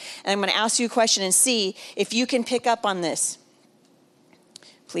minute, and I'm going to ask you a question and see if you can pick up on this.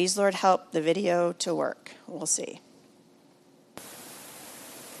 Please, Lord, help the video to work. We'll see.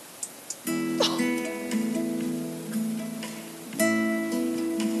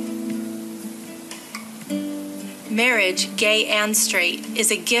 Marriage, gay and straight,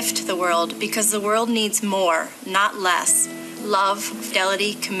 is a gift to the world because the world needs more, not less. Love,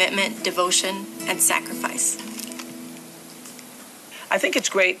 fidelity, commitment, devotion, and sacrifice. I think it's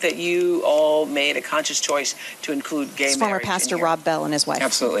great that you all made a conscious choice to include gay marriage. Former pastor Rob Bell and his wife.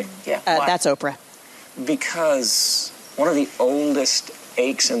 Absolutely. Yeah. That's Oprah. Because one of the oldest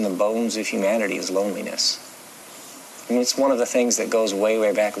aches in the bones of humanity is loneliness. I mean, it's one of the things that goes way,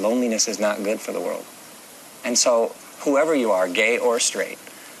 way back. Loneliness is not good for the world. And so, whoever you are, gay or straight,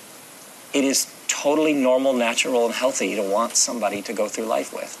 it is totally normal, natural, and healthy to want somebody to go through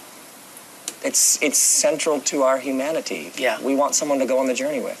life with. It's central to our humanity. Yeah. We want someone to go on the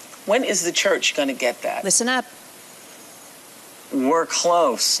journey with. When is the church going to get that? Listen up. We're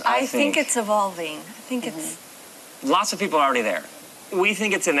close, I think. it's evolving. I think it's... Lots of people are already there. We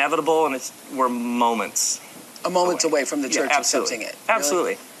think it's inevitable, and we're moments. A moment away from the church accepting it. Really?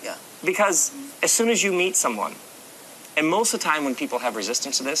 Absolutely. Yeah. Because as soon as you meet someone, and most of the time when people have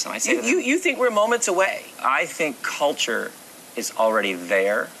resistance to this, and I say to them, You think we're moments away? I think culture is already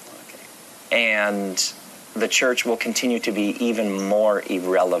there, and the church will continue to be even more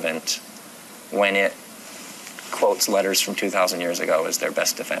irrelevant when it quotes letters from 2,000 years ago as their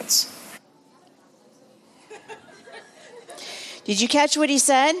best defense. Did you catch what he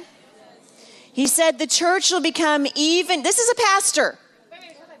said? He said the church will become even... This is a pastor.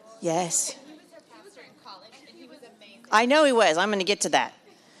 Yes. I know he was. I'm going to get to that.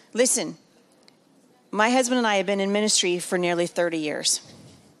 Listen, my husband and I have been in ministry for nearly 30 years.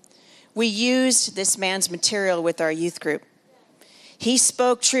 We used this man's material with our youth group. He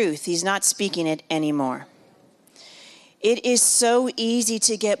spoke truth. He's not speaking it anymore. It is so easy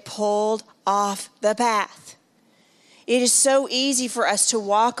to get pulled off the path. It is so easy for us to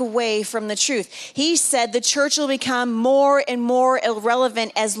walk away from the truth. He said the church will become more and more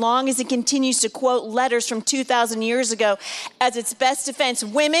irrelevant as long as it continues to quote letters from 2,000 years ago as its best defense.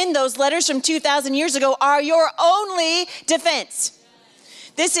 Women, those letters from 2,000 years ago are your only defense.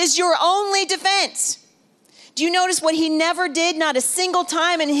 This is your only defense. Do you notice what he never did, not a single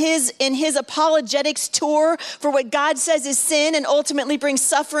time in his apologetics tour for what God says is sin and ultimately brings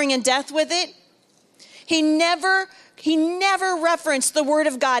suffering and death with it? He never referenced the word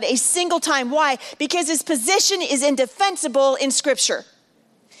of God a single time. Why? Because his position is indefensible in Scripture.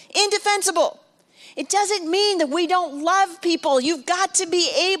 Indefensible. It doesn't mean that we don't love people. You've got to be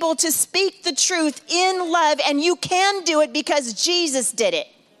able to speak the truth in love, and you can do it because Jesus did it.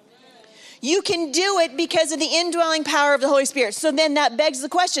 You can do it because of the indwelling power of the Holy Spirit. So then that begs the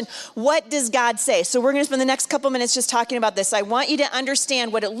question, what does God say? So we're going to spend the next couple minutes just talking about this. I want you to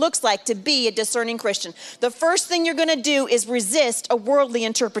understand what it looks like to be a discerning Christian. The first thing you're going to do is resist a worldly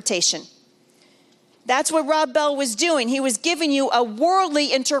interpretation. That's what Rob Bell was doing. He was giving you a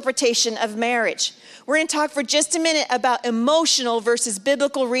worldly interpretation of marriage. We're going to talk for just a minute about emotional versus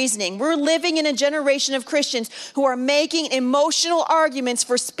biblical reasoning. We're living in a generation of Christians who are making emotional arguments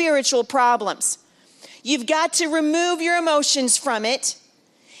for spiritual problems. You've got to remove your emotions from it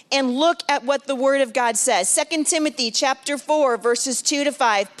and look at what the Word of God says. 2 Timothy chapter 4, verses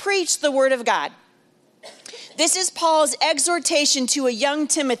 2-5. Preach the Word of God. This is Paul's exhortation to a young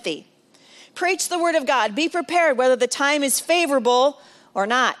Timothy. Preach the Word of God. Be prepared whether the time is favorable or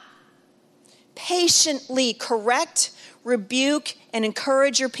not. Patiently correct, rebuke, and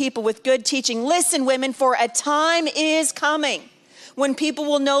encourage your people with good teaching. Listen, women, for a time is coming When people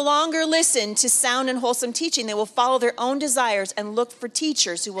will no longer listen to sound and wholesome teaching, they will follow their own desires and look for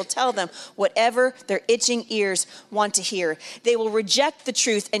teachers who will tell them whatever their itching ears want to hear. They will reject the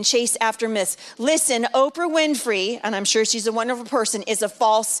truth and chase after myths. Listen, Oprah Winfrey, and I'm sure she's a wonderful person, is a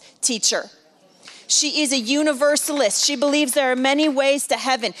false teacher. She is a universalist. She believes there are many ways to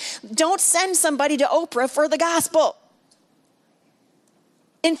heaven. Don't send somebody to Oprah for the gospel.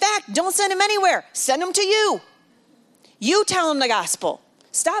 In fact, don't send them anywhere. Send them to you. You tell them the gospel.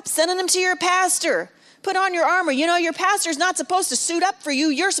 Stop sending them to your pastor. Put on your armor. You know, your pastor's not supposed to suit up for you.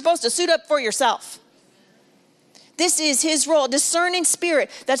 You're supposed to suit up for yourself. This is his role. Discerning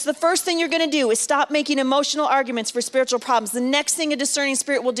spirit. That's the first thing you're going to do, is stop making emotional arguments for spiritual problems. The next thing a discerning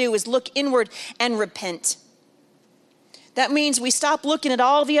spirit will do is look inward and repent. That means we stop looking at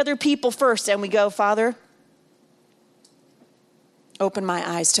all the other people first and we go, Father, open my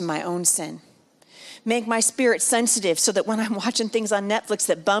eyes to my own sin. Make my spirit sensitive so that when I'm watching things on Netflix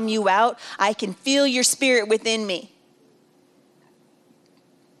that bum you out, I can feel your spirit within me.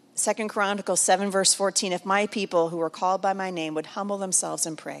 2 Chronicles 7 verse 14, if my people who are called by my name would humble themselves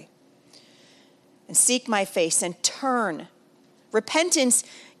and pray and seek my face and turn. Repentance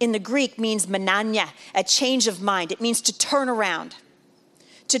in the Greek means menania, a change of mind. It means to turn around.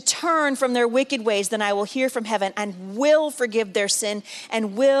 To turn from their wicked ways, then I will hear from heaven and will forgive their sin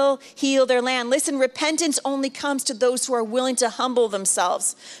and will heal their land. Listen, repentance only comes to those who are willing to humble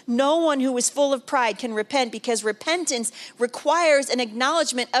themselves. No one who is full of pride can repent, because repentance requires an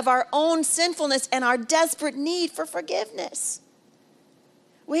acknowledgement of our own sinfulness and our desperate need for forgiveness.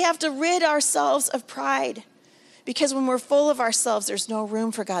 We have to rid ourselves of pride, because when we're full of ourselves, there's no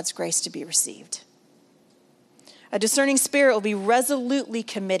room for God's grace to be received. A discerning spirit will be resolutely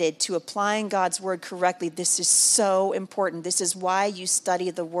committed to applying God's word correctly. This is so important. This is why you study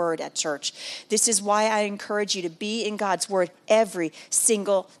the word at church. This is why I encourage you to be in God's word every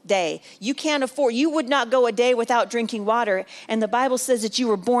single day. You would not go a day without drinking water. And the Bible says that you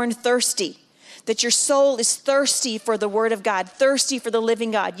were born thirsty, that your soul is thirsty for the word of God, thirsty for the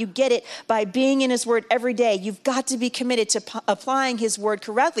living God. You get it by being in his word every day. You've got to be committed to applying his word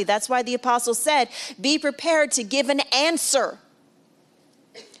correctly. That's why the apostle said, be prepared to give an answer.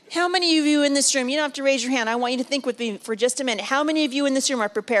 How many of you in this room, you don't have to raise your hand, I want you to think with me for just a minute. How many of you in this room are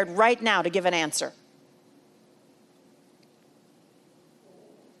prepared right now to give an answer?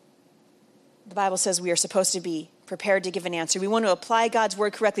 The Bible says we are supposed to be prepared to give an answer. We want to apply God's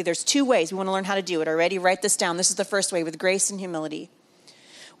word correctly. There's two ways we want to learn how to do it. Already, write this down. This is the first way, with grace and humility.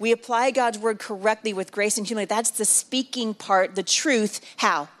 We apply God's word correctly with grace and humility. That's the speaking part, the truth.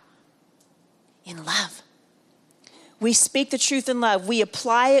 How? In love. We speak the truth in love. We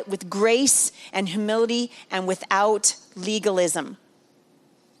apply it with grace and humility and without legalism.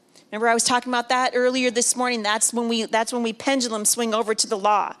 Remember, I was talking about that earlier this morning. That's when we pendulum swing over to the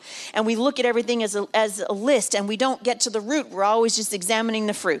law, and we look at everything as a list, and we don't get to the root. We're always just examining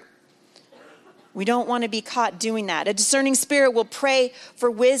the fruit. We don't want to be caught doing that. A discerning spirit will pray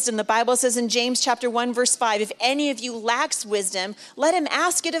for wisdom. The Bible says in James chapter 1, verse 5, if any of you lacks wisdom, let him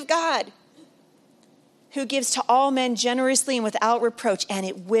ask it of God, who gives to all men generously and without reproach, and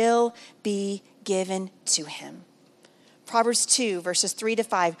it will be given to him. Proverbs 2, verses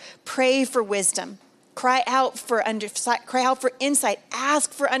 3-5, pray for wisdom. Cry out for insight.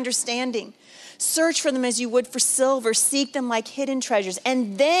 Ask for understanding. Search for them as you would for silver. Seek them like hidden treasures.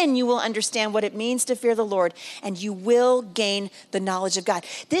 And then you will understand what it means to fear the Lord, and you will gain the knowledge of God.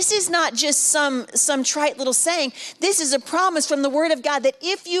 This is not just some trite little saying. This is a promise from the word of God that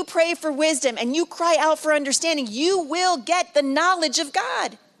if you pray for wisdom and you cry out for understanding, you will get the knowledge of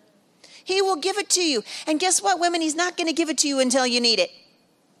God. He will give it to you. And guess what, women? He's not going to give it to you until you need it.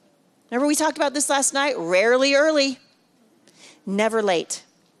 Remember we talked about this last night? Rarely early, never late.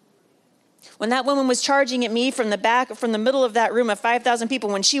 When that woman was charging at me from the middle of that room of 5,000 people,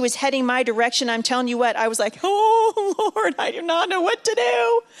 when she was heading my direction, I'm telling you what, I was like, oh, Lord, I do not know what to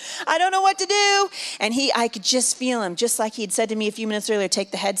do. I don't know what to do. And I could just feel him, just like he'd said to me a few minutes earlier, take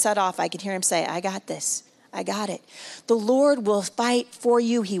the headset off. I could hear him say, I got this. I got it. The Lord will fight for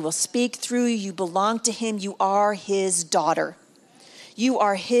you. He will speak through you. You belong to him. You are his daughter. You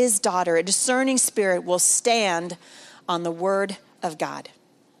are his daughter. A discerning spirit will stand on the word of God.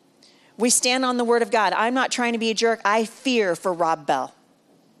 We stand on the word of God. I'm not trying to be a jerk. I fear for Rob Bell.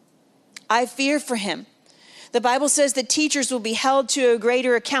 I fear for him. The Bible says that teachers will be held to a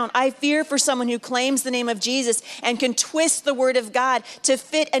greater account. I fear for someone who claims the name of Jesus and can twist the word of God to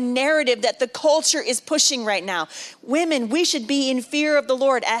fit a narrative that the culture is pushing right now. Women, we should be in fear of the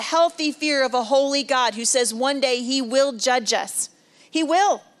Lord, a healthy fear of a holy God who says one day he will judge us. He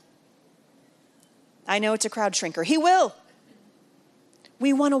will. I know it's a crowd shrinker. He will.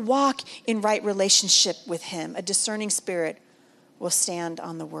 We want to walk in right relationship with him. A discerning spirit will stand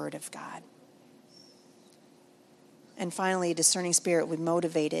on the word of God. And finally, a discerning spirit will be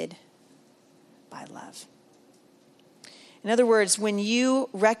motivated by love. In other words, when you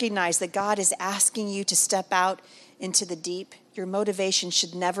recognize that God is asking you to step out into the deep, your motivation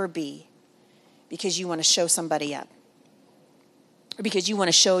should never be because you want to show somebody up or because you want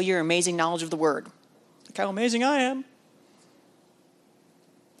to show your amazing knowledge of the word. Look how amazing I am.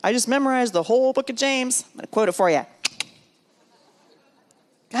 I just memorized the whole book of James. I'm going to quote it for you.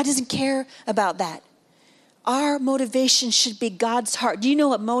 God doesn't care about that. Our motivation should be God's heart. Do you know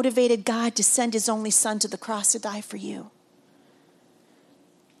what motivated God to send his only son to the cross to die for you?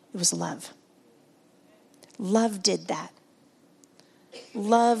 It was love. Love did that.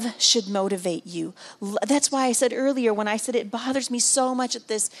 Love should motivate you. That's why I said earlier when I said it bothers me so much that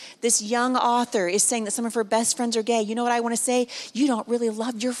this young author is saying that some of her best friends are gay. You know what I want to say? You don't really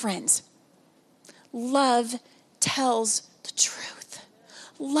love your friends. Love tells the truth.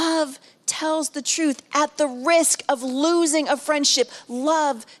 Love tells the truth at the risk of losing a friendship.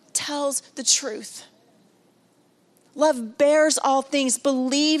 Love tells the truth. Love bears all things,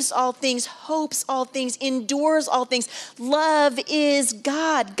 believes all things, hopes all things, endures all things. Love is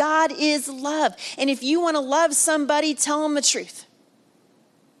God. God is love. And if you want to love somebody, tell them the truth.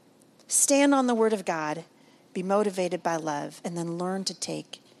 Stand on the word of God, be motivated by love, and then learn to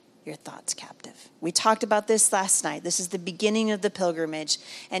take your thoughts captive. We talked about this last night. This is the beginning of the pilgrimage.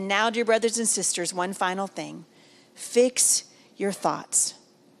 And now, dear brothers and sisters, one final thing. Fix your thoughts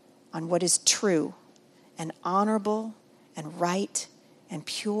on what is true and honorable and right and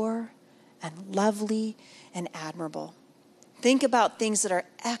pure and lovely and admirable. Think about things that are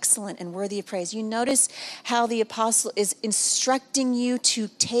excellent and worthy of praise. You notice how the apostle is instructing you to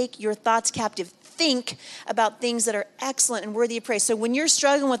take your thoughts captive. Think about things that are excellent and worthy of praise. So when you're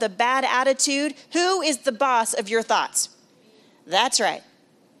struggling with a bad attitude, who is the boss of your thoughts? That's right.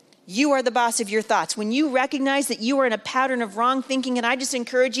 You are the boss of your thoughts. When you recognize that you are in a pattern of wrong thinking, and I just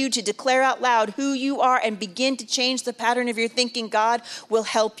encourage you to declare out loud who you are and begin to change the pattern of your thinking, God will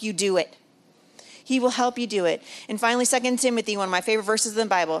help you do it. He will help you do it. And finally, 2 Timothy, one of my favorite verses in the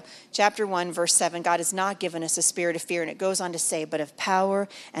Bible, chapter 1, verse 7, God has not given us a spirit of fear, and it goes on to say, but of power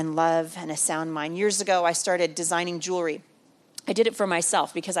and love and a sound mind. Years ago, I started designing jewelry. I did it for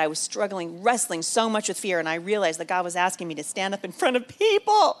myself because I was wrestling so much with fear, and I realized that God was asking me to stand up in front of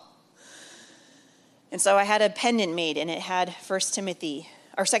people. And so I had a pendant made, and it had 2 Timothy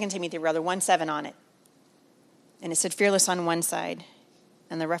 1:7 on it. And it said fearless on one side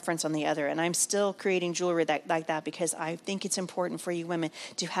and the reference on the other. And I'm still creating jewelry like that because I think it's important for you women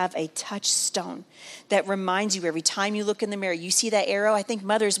to have a touchstone that reminds you every time you look in the mirror. You see that arrow? I think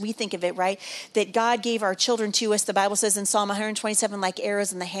mothers, we think of it, right? That God gave our children to us. The Bible says in Psalm 127, like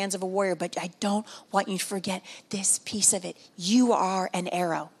arrows in the hands of a warrior. But I don't want you to forget this piece of it. You are an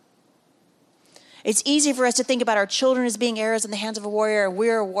arrow. It's easy for us to think about our children as being arrows in the hands of a warrior.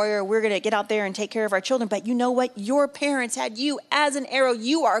 We're a warrior. We're going to get out there and take care of our children. But you know what? Your parents had you as an arrow.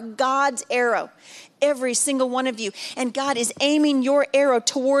 You are God's arrow. Every single one of you. And God is aiming your arrow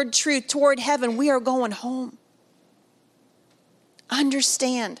toward truth, toward heaven. We are going home.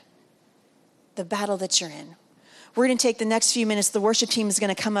 Understand the battle that you're in. We're going to take the next few minutes. The worship team is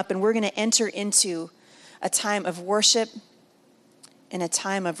going to come up, and we're going to enter into a time of worship and a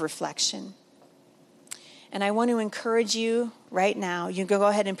time of reflection. And I want to encourage you right now. You can go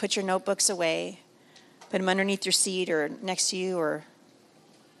ahead and put your notebooks away. Put them underneath your seat or next to you. Or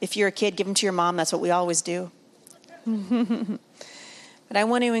if you're a kid, give them to your mom. That's what we always do. But I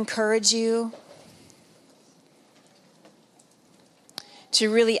want to encourage you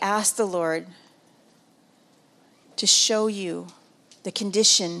to really ask the Lord to show you the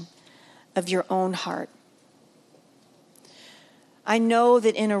condition of your own heart. I know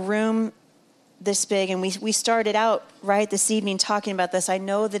that in a room this big, and we started out right this evening talking about this. I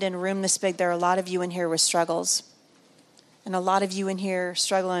know that in a room this big, there are a lot of you in here with struggles, and a lot of you in here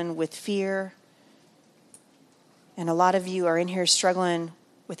struggling with fear, and a lot of you are in here struggling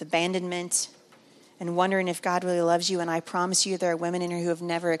with abandonment and wondering if God really loves you. And I promise you, there are women in here who have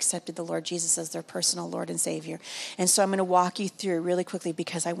never accepted the Lord Jesus as their personal Lord and Savior. And so I'm going to walk you through it really quickly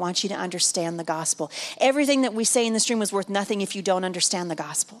because I want you to understand the gospel. Everything that we say in this room is worth nothing if you don't understand the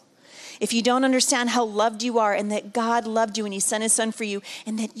gospel. If you don't understand how loved you are and that God loved you and he sent his son for you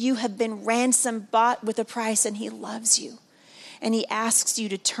and that you have been ransomed, bought with a price, and he loves you and he asks you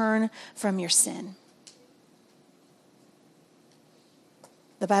to turn from your sin.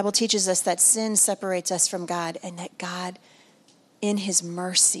 The Bible teaches us that sin separates us from God and that God, in his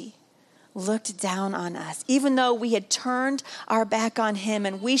mercy, looked down on us. Even though we had turned our back on him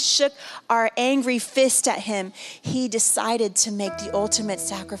and we shook our angry fist at him, he decided to make the ultimate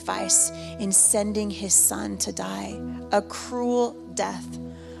sacrifice in sending his son to die a cruel death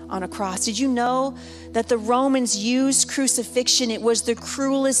on a cross. Did you know that the Romans used crucifixion? It was the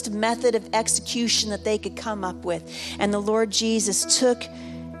cruelest method of execution that they could come up with. And the Lord Jesus took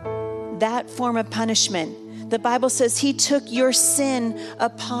that form of punishment. The Bible says he took your sin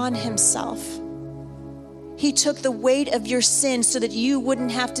upon himself. He took the weight of your sin so that you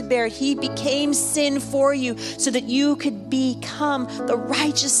wouldn't have to bear it. He became sin for you so that you could become the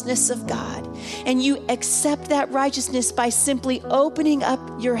righteousness of God. And you accept that righteousness by simply opening up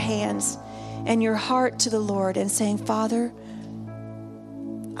your hands and your heart to the Lord and saying, Father,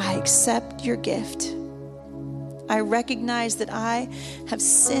 I accept your gift. I recognize that I have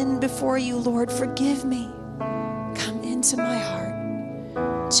sinned before you. Lord, forgive me. Come into my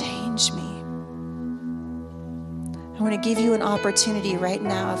heart. Change me. I want to give you an opportunity right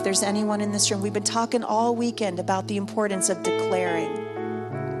now. If there's anyone in this room, we've been talking all weekend about the importance of declaring.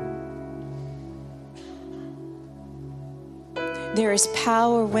 There is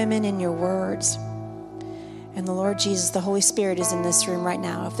power, women, in your words. And the Lord Jesus, the Holy Spirit, is in this room right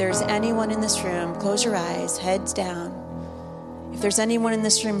now. If there's anyone in this room, close your eyes, heads down. If there's anyone in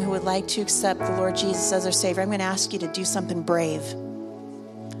this room who would like to accept the Lord Jesus as their Savior, I'm going to ask you to do something brave.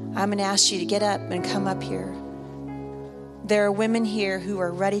 I'm going to ask you to get up and come up here. There are women here who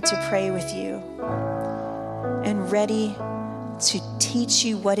are ready to pray with you and ready to teach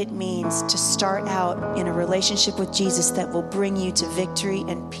you what it means to start out in a relationship with Jesus that will bring you to victory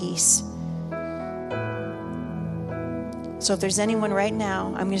and peace. So if there's anyone right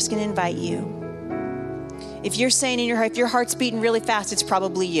now, I'm just going to invite you. If you're saying in your heart, if your heart's beating really fast, it's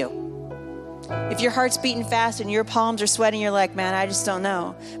probably you. If your heart's beating fast and your palms are sweating, you're like, man, I just don't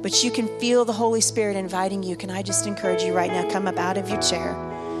know. But you can feel the Holy Spirit inviting you. Can I just encourage you right now, come up out of your chair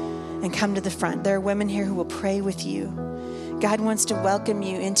and come to the front. There are women here who will pray with you. God wants to welcome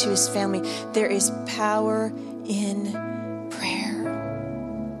you into his family. There is power in prayer.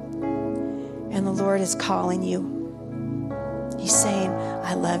 And the Lord is calling you. He's saying,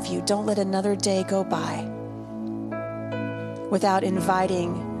 I love you. Don't let another day go by without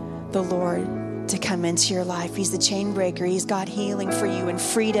inviting the Lord to come into your life. He's the chain breaker. He's got healing for you and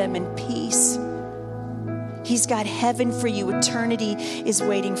freedom and peace. He's got heaven for you. Eternity is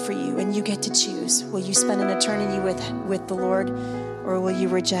waiting for you, and you get to choose. Will you spend an eternity with the Lord, or will you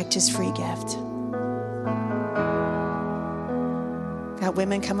reject his free gift? Got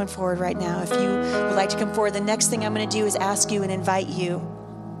women coming forward right now. If you would like to come forward, the next thing I'm going to do is ask you and invite you.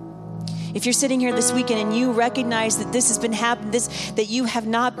 If you're sitting here this weekend and you recognize that this has been happening, that you have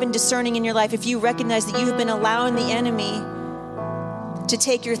not been discerning in your life, if you recognize that you have been allowing the enemy to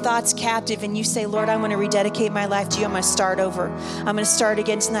take your thoughts captive, and you say, Lord, I want to rededicate my life to you. I'm going to start over. I'm going to start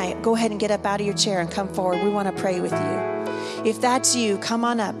again tonight. Go ahead and get up out of your chair and come forward. We want to pray with you. If that's you, come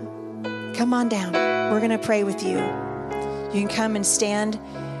on up. Come on down. We're going to pray with you. You can come and stand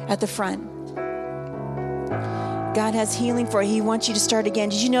at the front. God has healing for you. He wants you to start again.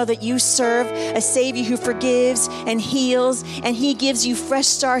 Did you know that you serve a Savior who forgives and heals, and he gives you fresh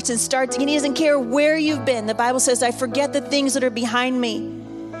starts and starts, and he doesn't care where you've been. The Bible says, I forget the things that are behind me,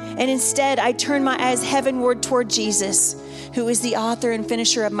 and instead I turn my eyes heavenward toward Jesus, who is the author and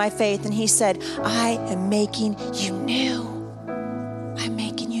finisher of my faith. And he said, I am making you new. I'm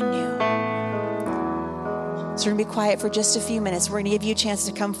making you new. So we're going to be quiet for just a few minutes. We're going to give you a chance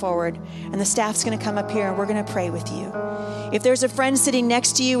to come forward, and the staff's going to come up here, and we're going to pray with you. If there's a friend sitting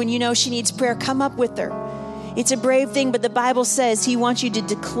next to you and you know she needs prayer, come up with her. It's a brave thing, but the Bible says he wants you to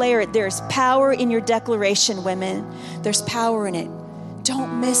declare it. There's power in your declaration, women. There's power in it.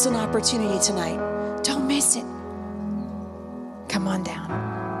 Don't miss an opportunity tonight. Don't miss it. Come on down.